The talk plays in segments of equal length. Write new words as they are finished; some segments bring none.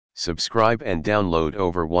Subscribe and download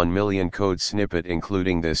over 1 million code snippet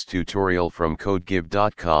including this tutorial from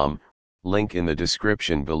codegive.com, link in the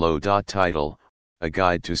description below. Title, A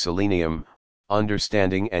Guide to Selenium,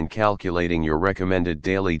 Understanding and Calculating Your Recommended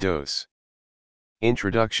Daily Dose.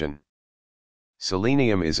 Introduction.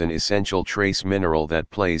 Selenium is an essential trace mineral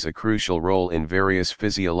that plays a crucial role in various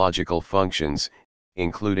physiological functions,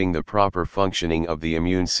 including the proper functioning of the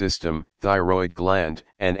immune system, thyroid gland,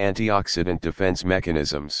 and antioxidant defense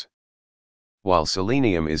mechanisms. While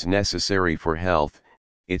selenium is necessary for health,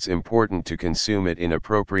 it's important to consume it in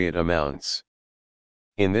appropriate amounts.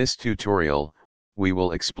 In this tutorial, we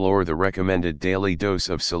will explore the recommended daily dose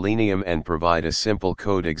of selenium and provide a simple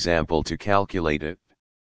code example to calculate it.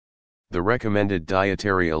 The recommended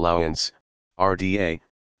dietary allowance, RDA,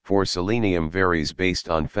 for selenium varies based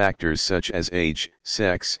on factors such as age,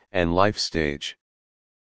 sex, and life stage.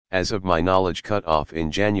 As of my knowledge cutoff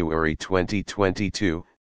in January 2022,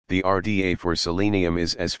 the RDA for selenium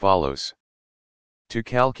is as follows. To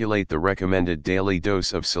calculate the recommended daily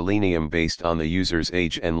dose of selenium based on the user's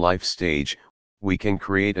age and life stage, we can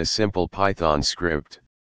create a simple Python script.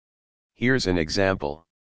 Here's an example.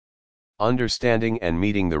 Understanding and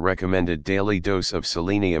meeting the recommended daily dose of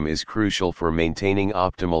selenium is crucial for maintaining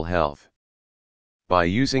optimal health. By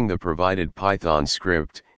using the provided Python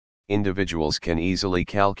script, individuals can easily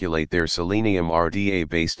calculate their selenium RDA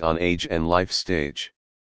based on age and life stage.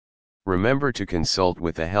 Remember to consult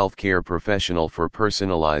with a healthcare professional for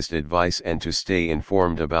personalized advice and to stay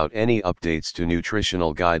informed about any updates to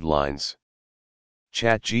nutritional guidelines.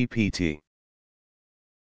 ChatGPT.